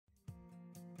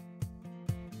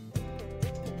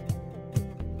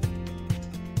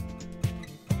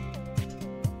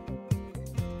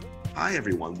Hi,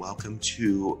 everyone. Welcome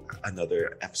to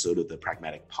another episode of the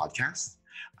Pragmatic podcast.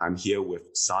 I'm here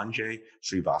with Sanjay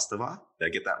Srivastava. Did I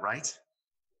get that right?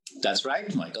 That's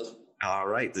right, Michael. All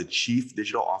right, the Chief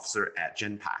Digital Officer at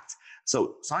Genpact.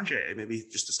 So, Sanjay, maybe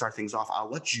just to start things off, I'll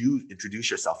let you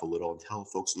introduce yourself a little and tell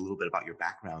folks a little bit about your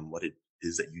background, what it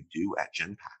is that you do at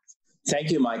Genpact.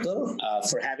 Thank you, Michael,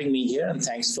 for having me here, and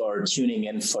thanks for tuning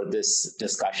in for this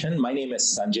discussion. My name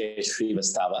is Sanjay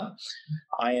Srivastava.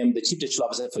 I am the Chief Digital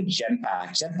Officer for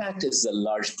Genpact. Genpact is a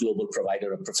large global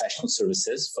provider of professional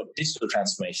services for digital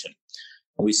transformation.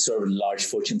 We serve large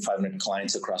Fortune 500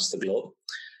 clients across the globe.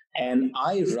 And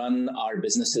I run our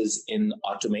businesses in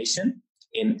automation,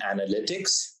 in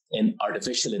analytics, in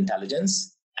artificial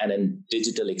intelligence, and in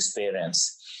digital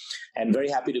experience. And very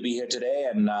happy to be here today.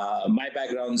 And my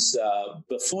background's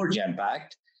before Genpact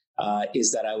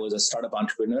is that I was a startup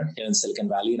entrepreneur here in Silicon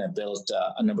Valley, and I built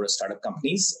a number of startup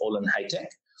companies, all in high tech.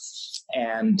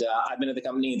 And I've been at the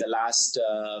company the last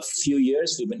few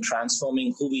years. We've been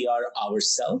transforming who we are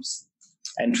ourselves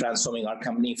and transforming our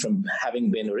company from having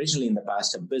been originally in the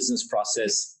past a business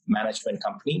process management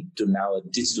company to now a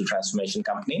digital transformation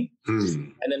company.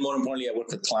 And then more importantly, I work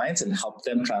with clients and help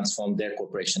them transform their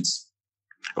corporations.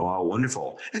 Wow,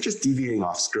 wonderful. And just deviating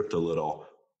off script a little,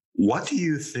 what do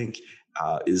you think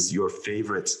is your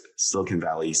favorite Silicon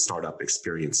Valley startup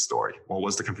experience story? What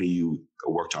was the company you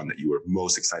worked on that you were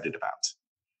most excited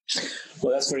about?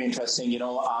 Well, that's very interesting.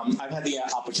 I've had the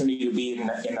opportunity to be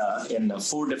in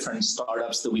 4 different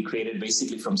startups that we created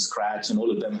basically from scratch, and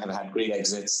all of them have had great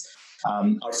exits.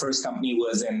 Our first company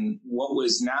was in what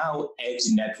was now edge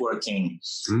networking.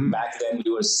 Back then, we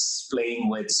were playing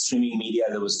with streaming media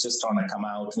that was just trying to come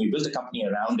out. We built a company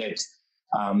around it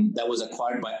that was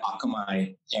acquired by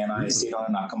Akamai, and I stayed on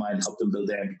in Akamai and helped them build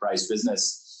their enterprise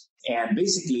business. And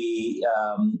basically,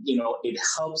 it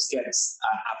helps get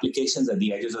applications at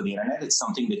the edges of the internet. It's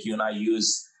something that you and I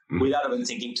use without even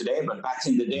thinking today, but back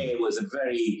in the day, it was a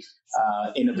very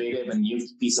innovative and new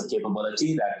piece of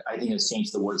capability that I think has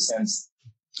changed the world since.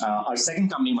 Our second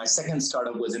company, my second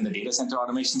startup, was in the data center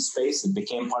automation space. It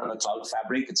became part of a cloud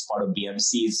fabric. It's part of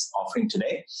BMC's offering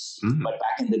today. But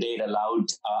back in the day, it allowed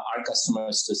our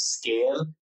customers to scale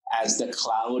as the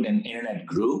cloud and internet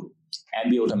grew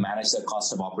and be able to manage the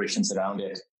cost of operations around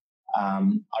it.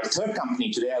 Our third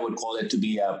company today, I would call it to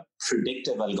be a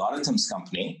predictive algorithms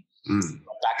company.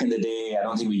 Back in the day, I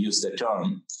don't think we used the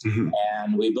term.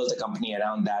 And we built a company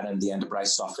around that in the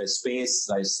enterprise software space.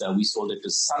 We sold it to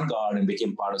SunGard and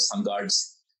became part of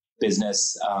SunGard's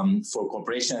business for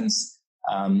corporations.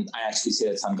 I actually say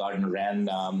that SunGard ran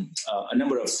a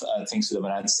number of things for them.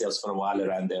 I ran sales for a while. I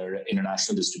ran their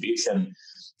international distribution.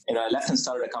 And I left and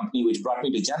started a company which brought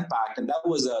me to Genpact. And that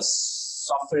was a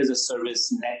software as a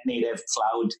service, net native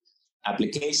cloud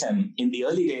application in the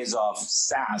early days of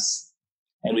SaaS.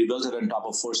 And we built it on top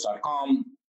of Force.com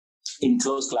in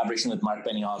close collaboration with Mark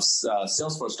Benioff's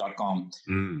Salesforce.com.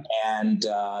 And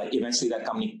eventually that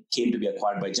company came to be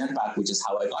acquired by Genpact, which is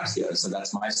how I got here. So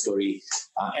that's my story.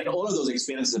 And all of those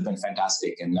experiences have been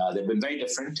fantastic. And they've been very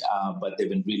different, but they've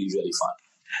been really, really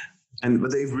fun.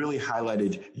 But they've really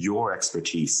highlighted your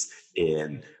expertise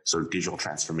in sort of digital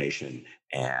transformation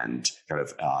and kind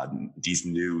of these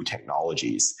new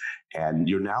technologies. And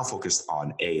you're now focused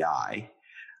on AI.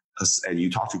 And you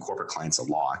talk to corporate clients a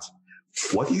lot.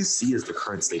 What do you see as the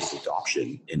current state of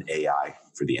adoption in AI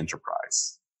for the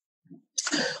enterprise?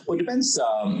 Well, it depends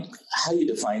how you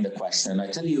define the question. I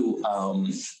tell you,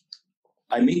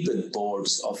 I meet with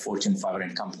boards of Fortune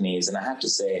 500 companies, and I have to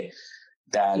say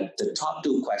that the top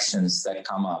 2 questions that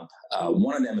come up,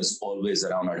 one of them is always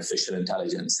around artificial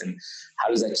intelligence and how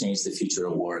does that change the future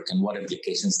of work and what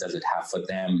implications does it have for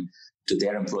them, to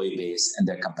their employee base and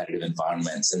their competitive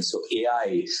environments. And so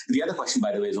AI, the other question,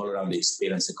 by the way, is all around the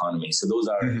experience economy. So those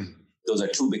are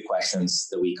 2 big questions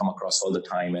that we come across all the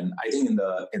time. And I think in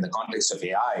the context of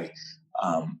AI,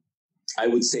 I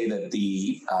would say that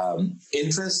the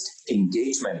interest,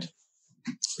 engagement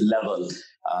level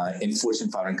in Fortune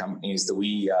 500 companies that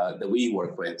we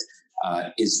work with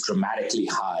is dramatically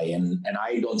high. And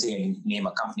I don't think I can name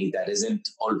a company that isn't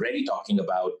already talking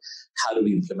about how do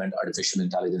we implement artificial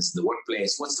intelligence in the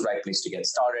workplace? What's the right place to get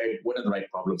started? What are the right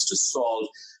problems to solve?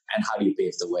 And how do you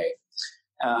pave the way?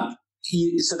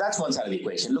 So that's one side of the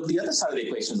equation. Look, the other side of the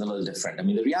equation is a little different. I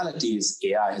mean, the reality is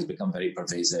AI has become very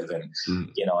pervasive. And,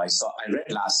 I read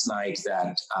last night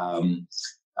that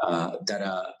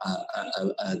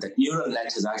that neural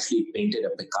net has actually painted a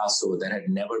Picasso that had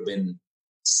never been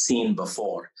seen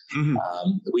before.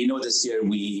 We know this year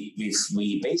we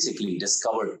basically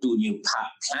discovered 2 new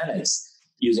planets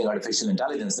using artificial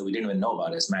intelligence that we didn't even know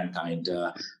about as mankind.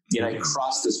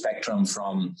 across the spectrum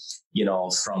from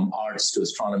arts to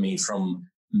astronomy, from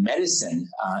medicine,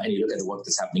 and you look at the work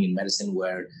that's happening in medicine,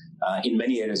 where in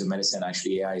many areas of medicine,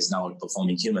 actually AI is now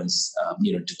outperforming humans.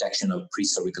 Detection of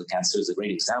pre-cervical cancer is a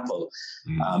great example.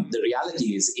 The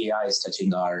reality is AI is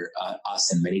touching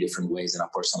us in many different ways in our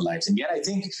personal lives. And yet I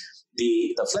think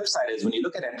the flip side is when you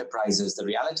look at enterprises, the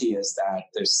reality is that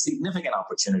there's significant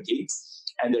opportunity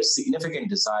and there's significant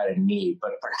desire and need,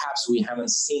 but perhaps we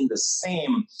haven't seen the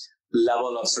same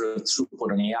level of sort of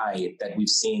throughput on AI that we've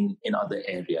seen in other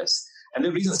areas. And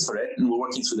there are reasons for it, and we're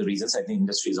working through the reasons. I think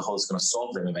industry as a whole is going to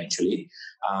solve them eventually.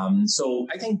 So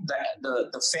I think that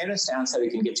the fairest answer we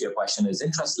can give to your question is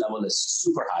interest level is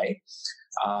super high,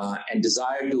 and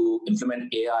desire to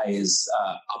implement AI is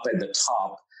up at the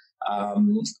top.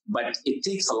 But it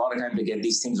takes a lot of time to get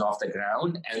these things off the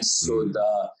ground. And so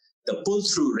the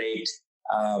pull-through rate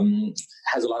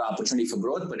has a lot of opportunity for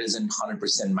growth, but isn't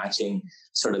 100% matching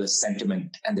sort of the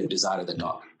sentiment and the desire at the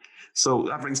top. So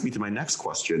that brings me to my next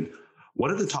question. What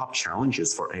are the top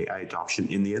challenges for AI adoption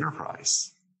in the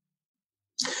enterprise?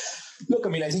 Look,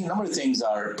 I think a number of things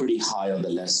are pretty high on the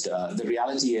list. The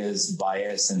reality is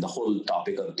bias and the whole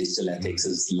topic of digital ethics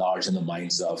is large in the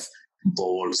minds of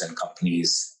boards and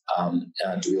companies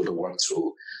to be able to work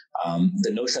through.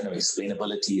 The notion of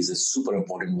explainability is a super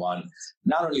important one,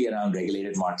 not only around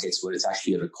regulated markets where it's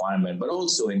actually a requirement, but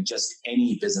also in just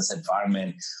any business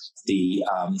environment. The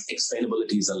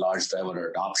explainability is a large driver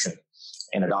of adoption,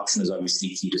 and adoption is obviously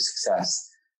key to success.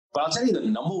 But I'll tell you the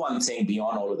number one thing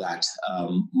beyond all of that,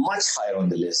 much higher on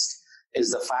the list,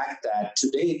 is the fact that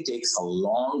today it takes a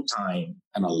long time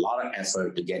and a lot of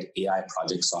effort to get AI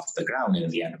projects off the ground in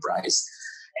the enterprise.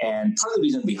 And part of the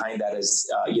reason behind that is,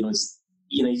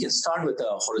 you can start with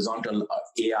a horizontal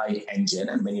AI engine,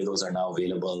 and many of those are now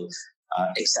available,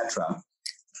 etc.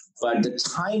 But the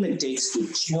time it takes to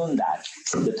tune that,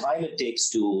 the time it takes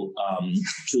to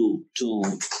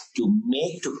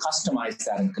customize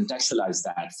that and contextualize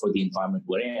that for the environment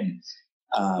we're in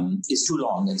is too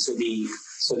long. And so the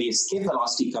escape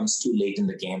velocity comes too late in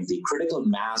the game. The critical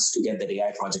mass to get that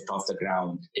AI project off the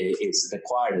ground is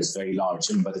very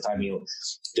large. And by the time you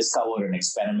discover and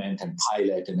experiment and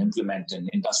pilot and implement and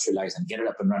industrialize and get it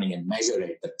up and running and measure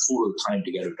it, the total time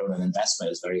to get return on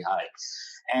investment is very high.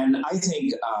 And I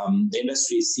think the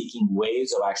industry is seeking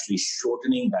ways of actually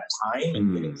shortening that time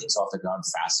and getting things off the ground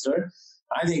faster.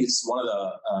 I think it's one of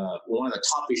the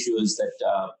top issues that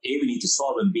we need to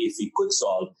solve, and B, if we could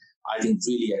solve, I think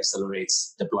really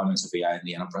accelerates deployments of AI in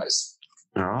the enterprise.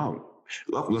 Oh,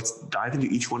 look, let's dive into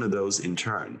each one of those in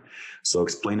turn. So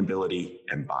explainability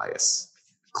and bias,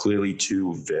 clearly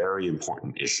two very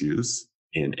important issues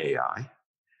in AI.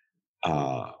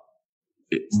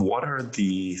 What are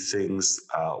the things,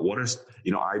 I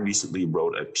recently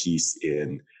wrote a piece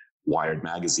in Wired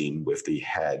magazine with the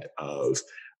head of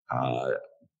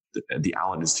the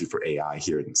Allen Institute for AI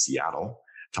here in Seattle,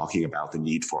 talking about the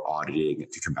need for auditing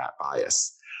to combat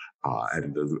bias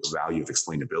and the value of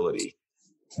explainability.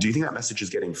 Do you think that message is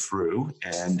getting through?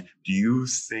 And do you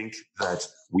think that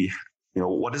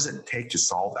what does it take to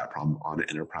solve that problem on an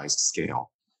enterprise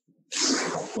scale?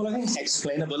 Well, I think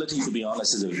explainability, to be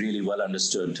honest, is a really well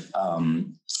understood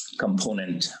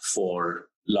component for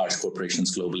large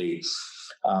corporations globally.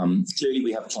 Clearly,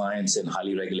 we have clients in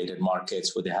highly regulated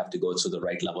markets where they have to go through the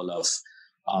right level of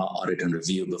audit and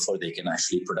review before they can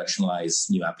actually productionalize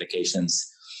new applications.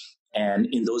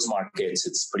 And in those markets,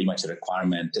 it's pretty much a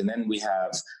requirement. And then we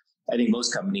have, I think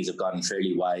most companies have gotten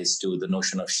fairly wise to the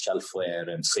notion of shelfware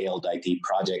and failed IT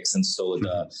projects. And so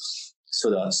the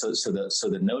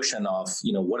notion of,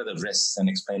 what are the risks and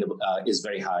explainable is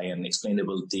very high, and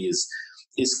explainability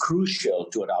is crucial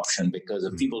to adoption, because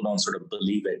if people don't sort of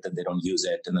believe it, then they don't use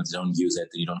it. And if they don't use it,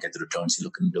 then you don't get the returns you're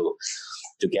looking to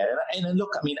get. And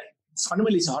look,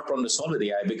 fundamentally, it's a hard problem to solve with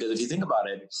AI, because if you think about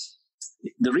it,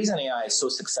 the reason AI is so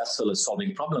successful at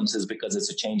solving problems is because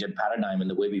it's a change in paradigm in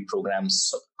the way we program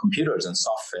computers and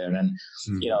software. And,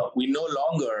 we no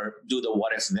longer do the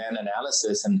what if then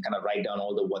analysis and kind of write down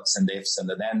all the what's and the ifs and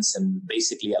the thens and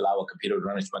basically allow a computer to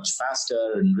run it much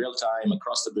faster in real time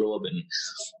across the globe and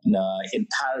in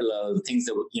parallel, things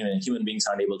that human beings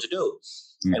aren't able to do.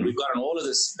 And we've gotten all of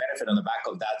this benefit on the back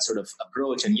of that sort of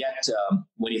approach. And yet,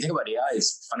 when you think about AI,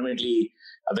 it's fundamentally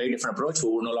a very different approach,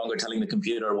 where we're no longer telling the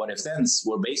computer what if thens.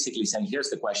 We're basically saying,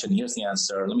 here's the question, here's the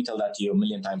answer. Let me tell that to you a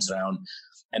million times around,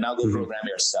 and now go program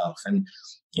yourself. And,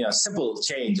 simple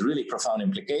change, really profound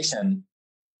implication.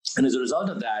 And as a result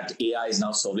of that, AI is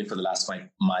now solving for the last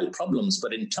mile problems.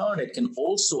 But in turn, it can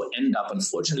also end up,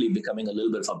 unfortunately, becoming a little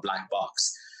bit of a black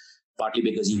box. partly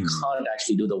because you can't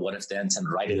actually do the what if thens and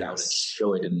write it out and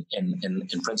show it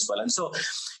in principle. And so,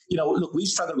 look, we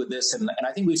struggled with this, and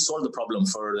I think we've solved the problem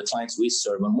for the clients we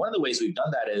serve. And one of the ways we've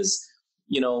done that is,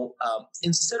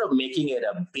 instead of making it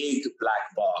a big black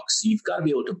box, you've got to be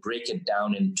able to break it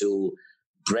down into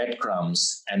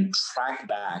breadcrumbs and track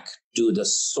back to the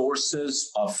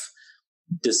sources of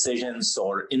decisions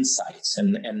or insights.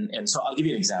 And so I'll give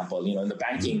you an example. In the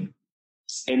banking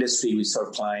industry, we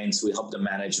serve clients, we help them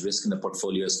manage risk in the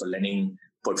portfolios for lending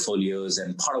portfolios.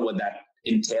 And part of what that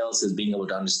entails is being able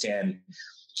to understand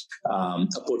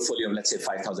a portfolio of, let's say,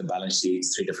 5,000 balance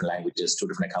sheets, 3 different languages, 2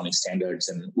 different accounting standards.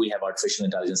 And we have artificial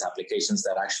intelligence applications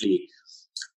that actually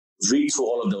read through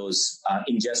all of those,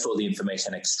 ingest all the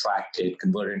information, extract it,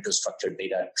 convert it into structured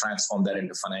data, transform that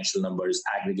into financial numbers,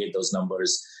 aggregate those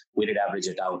numbers, weighted average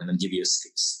it out, and then give you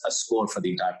a score for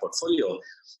the entire portfolio.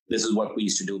 This is what we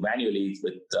used to do manually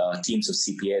with teams of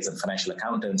CPAs and financial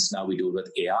accountants. Now we do it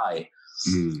with AI.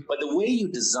 But the way you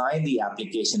design the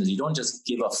application is you don't just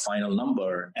give a final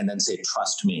number and then say,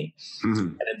 trust me.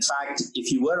 And in fact,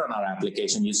 if you were on our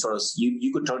application, you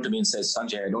could turn to me and say,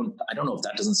 Sanjay, I don't know if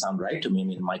that doesn't sound right to me. I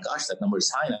mean, my gosh, that number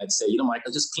is high. And I'd say,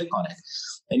 Michael, just click on it.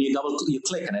 And you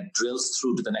click and it drills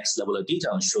through to the next level of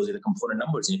detail and shows you the component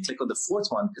numbers. And you click on the fourth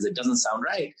one because it doesn't sound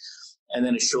right. And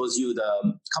then it shows you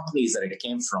the companies that it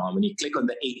came from. And you click on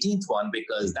the 18th one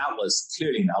because that was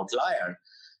clearly an outlier.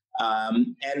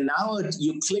 And now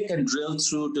you click and drill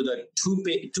through to the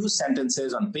two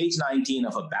sentences on page 19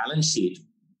 of a balance sheet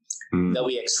that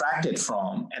we extracted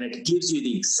from, and it gives you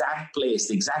the exact place,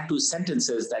 the exact 2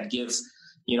 sentences that gives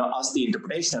us the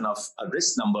interpretation of a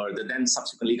risk number that then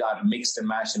subsequently got mixed and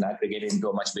matched and aggregated into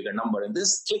a much bigger number. And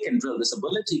this click and drill, this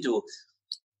ability to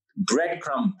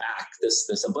breadcrumb back,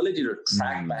 this ability to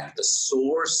track back the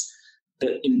source,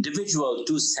 the individual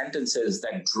 2 sentences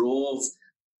that drove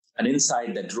an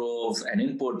insight, that drove an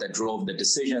input, that drove the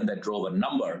decision, that drove a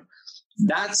number.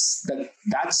 That's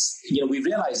we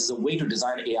realize is a way to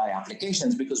design AI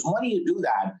applications, because when you do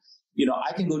that,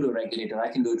 I can go to a regulator,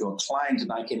 I can go to a client,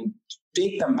 and I can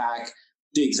take them back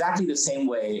to exactly the same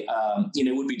way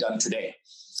it would be done today.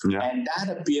 Yeah. And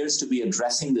that appears to be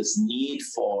addressing this need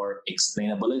for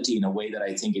explainability in a way that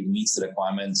I think it meets the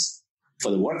requirements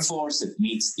for the workforce, it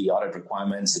meets the audit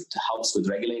requirements, it helps with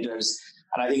regulators.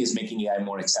 And I think it's making AI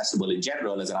more accessible in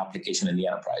general as an application in the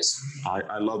enterprise.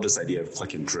 I love this idea of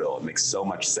click and drill. It makes so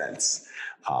much sense.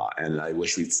 And I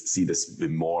wish we'd see this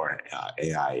in more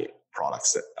AI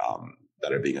products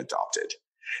that are being adopted.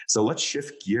 So let's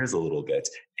shift gears a little bit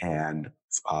and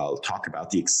talk about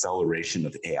the acceleration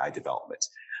of AI development.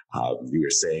 You were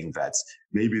saying that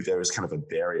maybe there's kind of a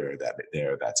barrier that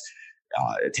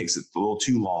it takes a little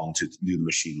too long to do the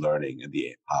machine learning and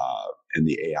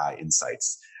the AI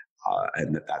insights.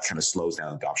 And that kind of slows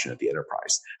down adoption at the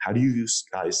enterprise. How do you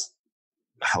guys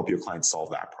help your clients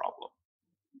solve that problem?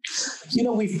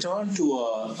 We've turned to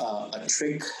a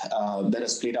trick that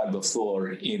has played out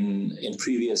before in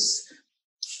previous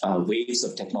waves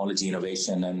of technology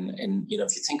innovation. And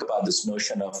if you think about this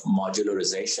notion of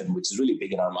modularization, which is really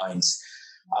big in our minds,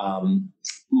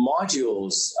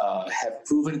 modules have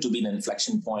proven to be an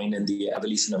inflection point in the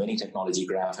evolution of any technology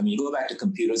graph. I mean, you go back to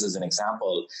computers as an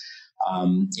example.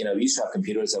 We used to have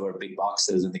computers that were big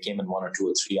boxes and they came in 1 or 2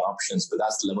 or 3 options, but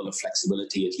that's the level of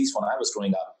flexibility, at least when I was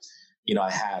growing up, I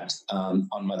had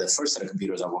on the first set of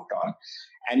computers I worked on.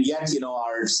 And yet,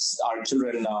 our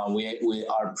children, our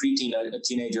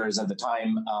teenagers at the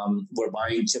time were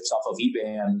buying chips off of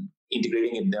eBay and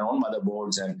integrating it in their own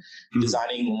motherboards and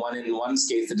designing in one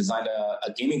case, they designed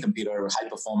a gaming computer, high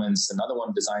performance. Another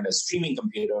one designed a streaming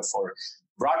computer for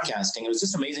broadcasting. It was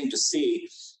just amazing to see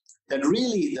that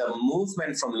really the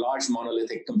movement from large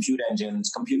monolithic compute engines,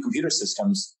 computer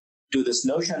systems, to this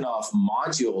notion of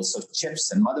modules of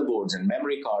chips and motherboards and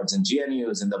memory cards and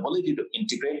GNUs and the ability to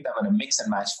integrate them in a mix and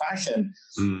match fashion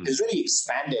has really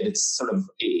expanded. It's sort of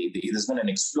there's been an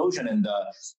explosion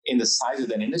in the size of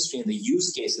that industry and the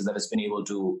use cases that it's been able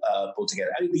to pull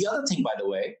together. I mean, the other thing, by the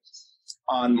way,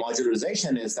 on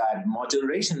modularization is that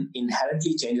modularization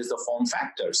inherently changes the form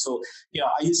factor. So,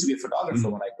 I used to be a photographer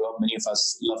when I grew up. Many of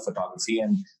us love photography.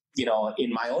 And,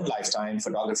 in my own lifetime,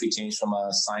 photography changed from a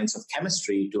science of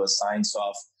chemistry to a science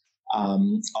of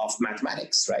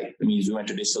mathematics, right? I mean, we went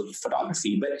to digital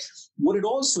photography. But what it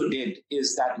also did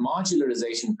is that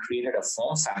modularization created a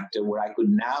form factor where I could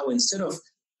now, instead of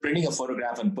printing a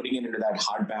photograph and putting it into that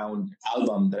hardbound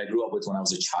album that I grew up with when I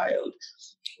was a child,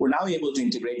 we're now able to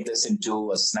integrate this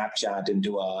into a Snapchat,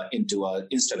 into a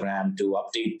Instagram, to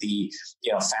update the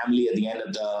family at the end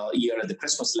of the year at the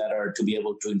Christmas letter, to be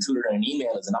able to include it in an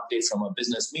email as an update from a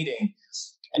business meeting.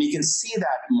 And you can see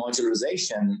that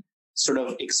modularization sort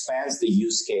of expands the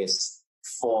use case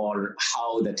for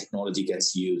how the technology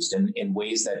gets used in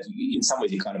ways that in some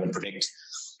ways you can't even predict.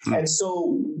 And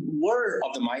so we're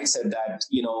of the mindset that,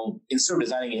 instead of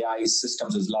designing AI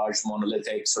systems as large,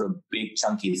 monolithic, sort of big,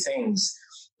 chunky things,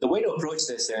 the way to approach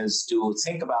this is to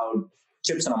think about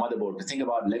chips on a motherboard, to think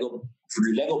about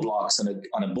Lego blocks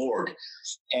on a board.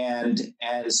 And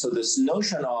so this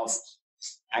notion of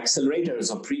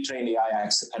accelerators or pre-trained AI,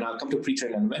 and I'll come to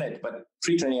pre-trained in a minute, but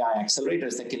pre-trained AI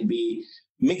accelerators that can be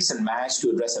mix and match to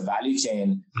address a value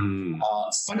chain.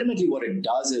 Fundamentally, what it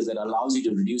does is it allows you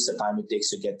to reduce the time it takes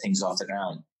to get things off the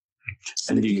ground.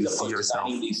 And do you see yourself?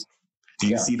 Do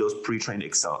you see those pre-trained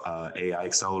AI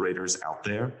accelerators out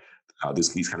there?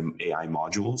 These kind of AI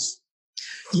modules?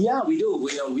 Yeah, we do.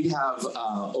 We have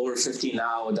over 50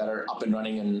 now that are up and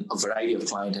running in a variety of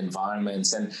client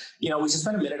environments. And, we should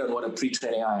spend a minute on what a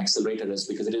pre-trained AI accelerator is,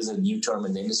 because it is a new term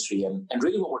in the industry. And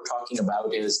really what we're talking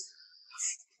about is,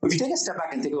 if you take a step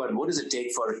back and think about what does it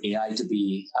take for AI to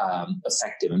be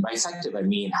effective, and by effective, I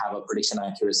mean have a prediction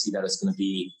accuracy that is going to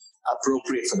be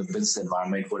appropriate for the business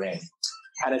environment we're in.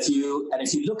 And if you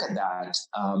look at that,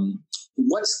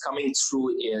 what's coming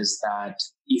through is that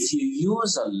if you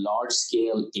use a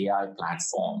large-scale AI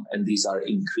platform, and these are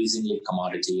increasingly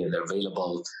commodity and they're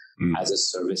available as a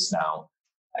service now,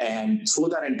 and throw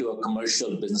that into a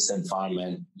commercial business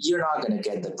environment, you're not going to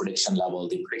get the prediction level,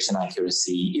 the prediction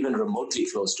accuracy, even remotely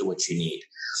close to what you need.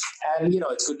 And,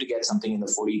 it's good to get something in the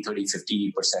 40, 30,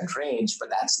 50% range, but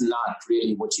that's not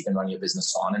really what you can run your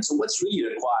business on. And so what's really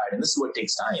required, and this is what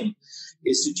takes time,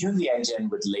 is to tune the engine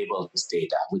with labeled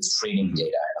data, with training data.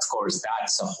 And of course,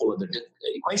 that's a whole other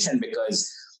equation,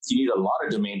 because you need a lot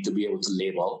of domain to be able to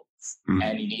label.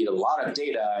 And you need a lot of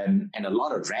data and a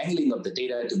lot of wrangling of the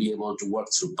data to be able to work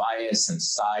through bias and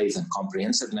size and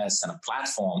comprehensiveness and a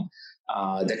platform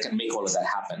that can make all of that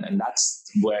happen. And that's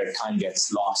where time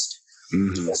gets lost.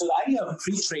 So the idea of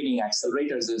pre-training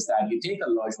accelerators is that you take a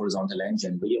large horizontal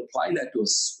engine, but you apply that to a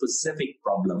specific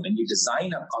problem, and you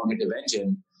design a cognitive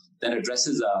engine that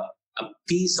addresses a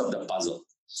piece of the puzzle.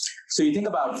 So you think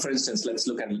about, for instance, let's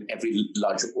look at every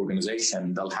large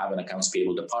organization. They'll have an accounts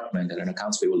payable department, and an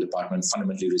accounts payable department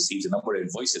fundamentally receives a number of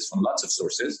invoices from lots of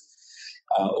sources,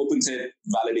 opens it,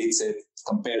 validates it,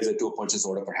 compares it to a purchase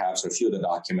order perhaps, or a few of the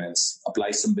documents,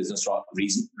 applies some business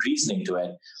reasoning to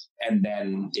it, and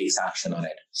then takes action on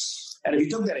it. And if you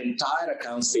took that entire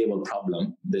accounts payable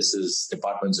problem, this is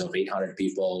departments of 800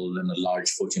 people in a large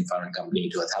Fortune 500 company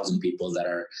to 1,000 people that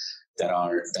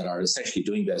are essentially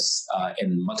doing this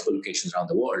in multiple locations around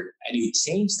the world, and you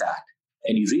change that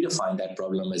and you redefine that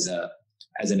problem as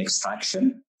an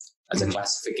extraction, as a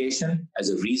classification, as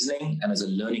a reasoning, and as a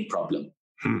learning problem.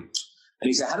 And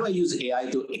you say, how do I use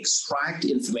AI to extract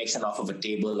information off of a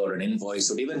table or an invoice,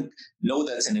 or even know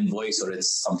that's an invoice or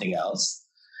it's something else?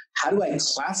 How do I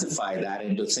classify that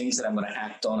into things that I'm going to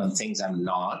act on and things I'm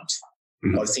not,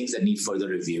 or things that need further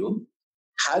review?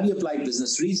 How do you apply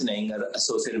business reasoning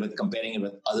associated with comparing it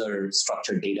with other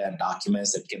structured data and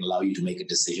documents that can allow you to make a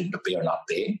decision to pay or not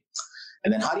pay?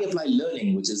 And then how do you apply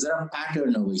learning, which is there a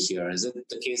pattern over here? Is it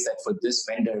the case that for this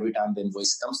vendor, every time the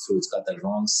invoice comes through, it's got the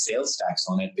wrong sales tax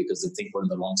on it because they think we're in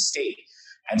the wrong state?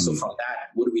 And so from that,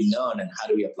 what do we learn and how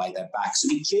do we apply that back? So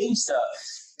we change the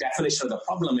definition of the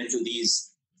problem into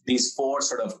these four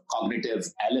sort of cognitive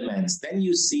elements. Then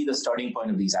you see the starting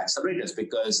point of these accelerators,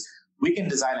 because we can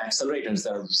design accelerators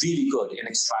that are really good in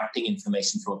extracting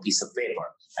information from a piece of paper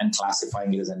and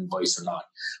classifying it as an invoice or not.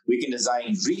 We can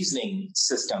design reasoning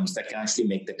systems that can actually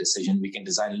make the decision. We can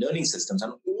design learning systems,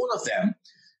 and all of them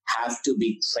have to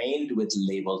be trained with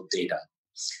labeled data.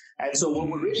 And so what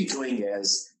we're really doing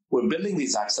is we're building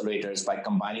these accelerators by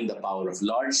combining the power of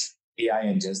large AI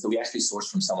engines that we actually source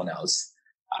from someone else,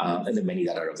 and the many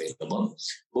that are available,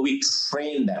 but we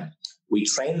train them. We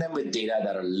train them with data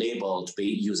that are labeled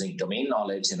using domain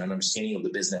knowledge and an understanding of the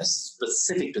business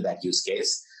specific to that use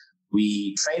case.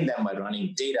 We train them by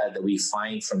running data that we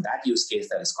find from that use case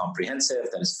that is comprehensive,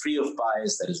 that is free of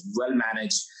bias, that is well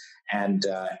managed, and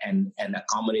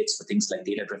accommodates for things like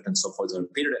data drift and so forth over a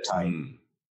period of time.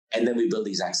 And then we build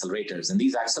these accelerators, and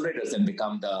these accelerators then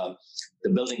become the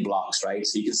building blocks, right?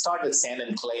 So you can start with sand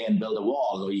and clay and build a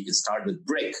wall, or you can start with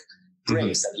bricks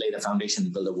that lay the foundation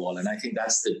and build a wall. And I think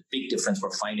that's the big difference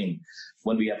we're finding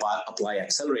when we apply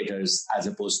accelerators, as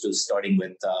opposed to starting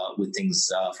with things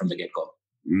from the get-go.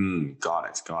 Got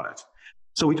it.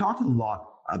 So we talked a lot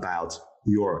about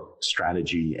your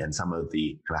strategy and some of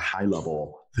the kind of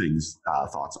high-level things,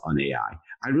 thoughts on AI.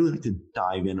 I'd really like to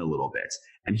dive in a little bit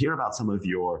and hear about some of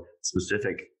your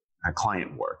specific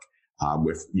client work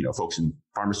with folks in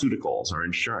pharmaceuticals or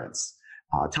insurance.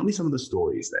 Tell me some of the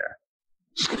stories there.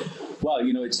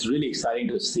 Well, it's really exciting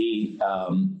to see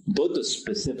both the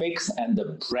specifics and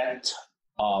the breadth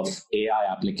of AI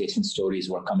application stories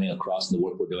we're coming across in the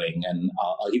work we're doing. And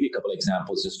I'll give you a couple of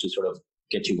examples just to sort of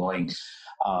get you going.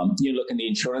 Look, in the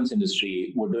insurance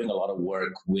industry, we're doing a lot of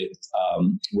work with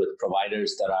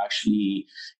providers that are actually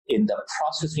in the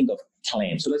processing of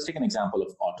claims. So let's take an example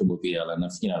of automobile. And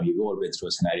if you've all been through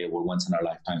a scenario where once in our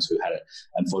lifetimes we've had,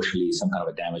 unfortunately, some kind of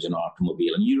a damage in an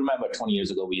automobile. And you remember 20 years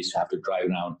ago, we used to have to drive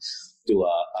around to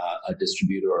a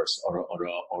distributor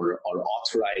or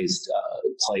authorized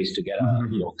place to get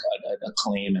a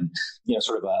claim and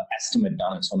sort of an estimate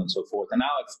done and so on and so forth. And now,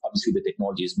 obviously, the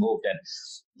technology has moved, and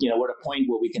we're at a point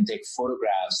where we can take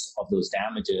photographs of those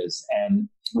damages. And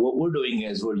what we're doing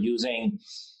is we're using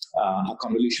a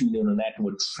convolutional neural net, and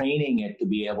we're training it to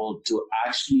be able to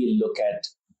actually look at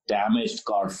damaged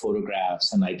car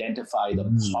photographs and identify the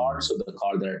parts of the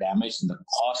car that are damaged and the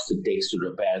cost it takes to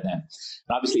repair them.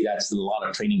 And obviously, that's a lot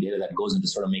of training data that goes into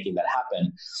sort of making that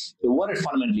happen. But what it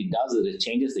fundamentally does is it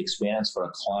changes the experience for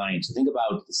a client. So think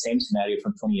about the same scenario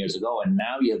from 20 years ago, and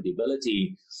now you have the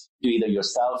ability to either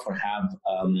yourself or have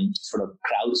sort of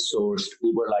crowdsourced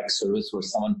Uber-like service where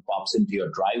someone pops into your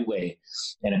driveway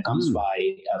and it comes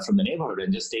by from the neighborhood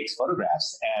and just takes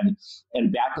photographs.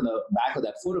 And back of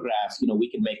that photograph, we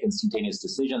can make instantaneous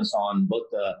decisions on both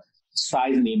the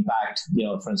size and the impact.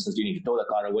 For instance, do you need to tow the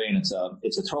car away and it's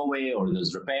a throwaway, or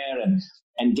there's repair,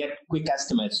 and get quick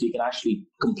estimates so you can actually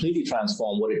completely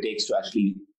transform what it takes to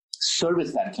actually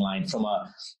service that client from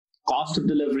a cost of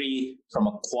delivery, from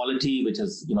a quality, which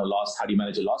is loss. How do you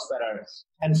manage a loss better?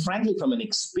 And frankly, from an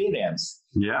experience,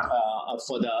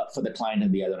 for the client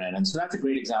at the other end. And so that's a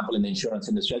great example in the insurance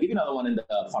industry. I'll give you another one in the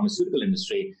pharmaceutical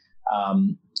industry,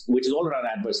 which is all around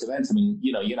adverse events. I mean,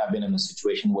 you and I've been in a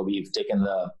situation where we've taken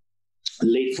the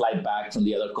late flight back from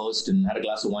the other coast and had a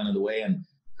glass of wine on the way and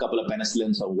a couple of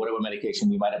penicillins or whatever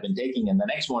medication we might have been taking. And the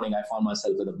next morning, I found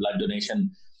myself at a blood donation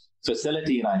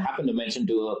facility, and I happened to mention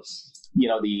to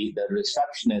the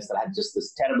receptionist that I had just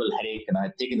this terrible headache and I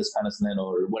had taken this penicillin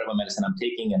or whatever medicine I'm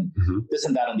taking and this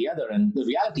and that and the other. And the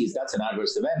reality is that's an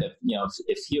adverse event.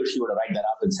 If he or she were to write that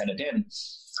up and send it in,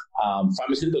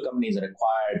 pharmaceutical companies are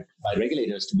required by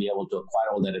regulators to be able to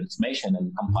acquire all that information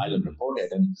and compile and report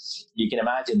it. And you can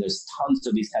imagine there's tons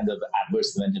of these kinds of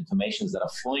adverse event informations that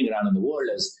are flowing around in the world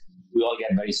as we all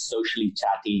get very socially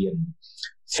chatty and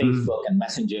Facebook and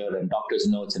Messenger and doctor's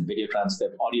notes and video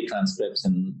transcript, audio transcripts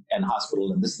and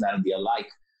hospital and this and that and the alike.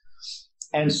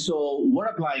 And so we're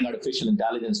applying artificial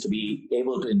intelligence to be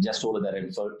able to ingest all of that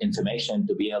information,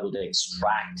 to be able to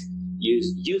extract,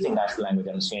 using natural language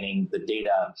understanding, the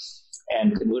data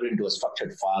and convert it into a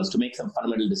structured files to make some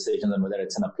fundamental decisions on whether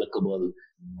it's an applicable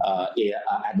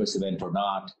adverse event or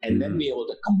not, and then be able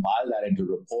to compile that into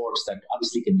reports that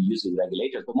obviously can be used with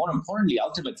regulators, but more importantly,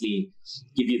 ultimately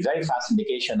give you very fast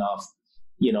indication of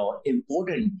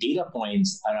important data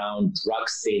points around drug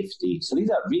safety. So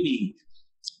these are really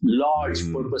large,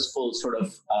 purposeful sort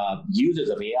of users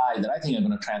of AI that I think are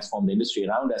going to transform the industry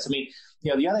around us. I mean,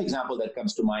 the other example that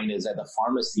comes to mind is at the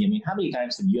pharmacy. I mean, how many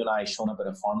times have you and I shown up at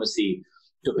a pharmacy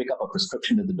to pick up a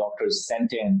prescription that the doctor's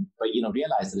sent in, but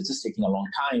realize that it's just taking a long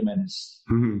time? And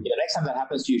next time that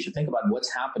happens to you, you should think about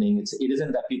what's happening. It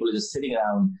isn't that people are just sitting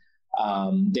around,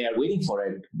 they are waiting for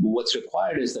it. What's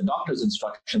required is the doctor's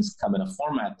instructions come in a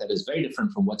format that is very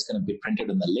different from what's going to be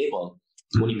printed in the label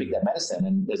when you pick that medicine.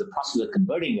 And there's a process of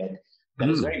converting it that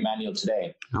is very manual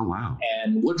today. Oh, wow.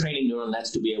 And we're training neural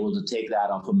nets to be able to take that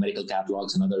off of medical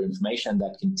catalogs and other information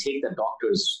that can take the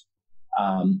doctor's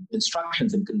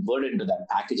instructions and convert it into that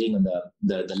packaging and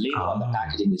the label on the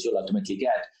packaging that you'll ultimately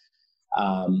get.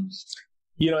 That's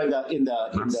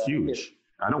huge.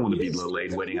 I don't want to be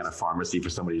late waiting at a pharmacy for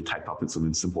somebody to type up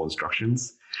some simple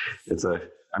instructions.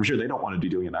 I'm sure they don't want to be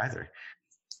doing it either.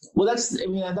 Well, that's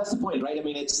the point, right? I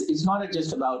mean, it's not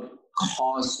just about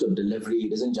cost of delivery.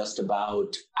 It isn't just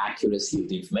about accuracy of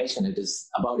the information. It is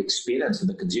about experience for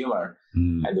the consumer.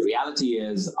 And the reality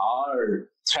is our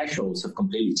thresholds have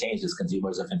completely changed as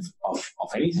consumers of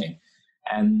anything.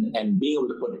 And being able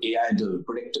to put AI into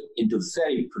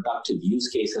very productive use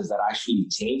cases that actually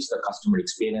change the customer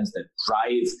experience, that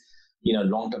drive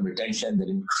long-term retention, that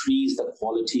increase the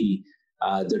quality,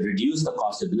 that reduce the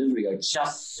cost of delivery are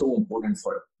just so important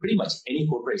for pretty much any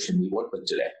corporation we work with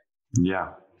today.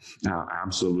 Yeah,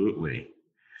 absolutely.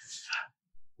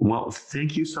 Well,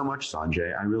 thank you so much,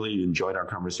 Sanjay. I really enjoyed our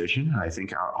conversation. I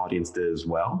think our audience did as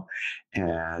well.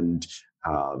 And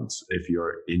if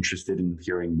you're interested in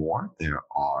hearing more, there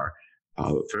are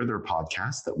further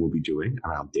podcasts that we'll be doing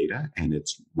around data and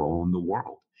its role in the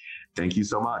world. Thank you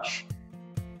so much.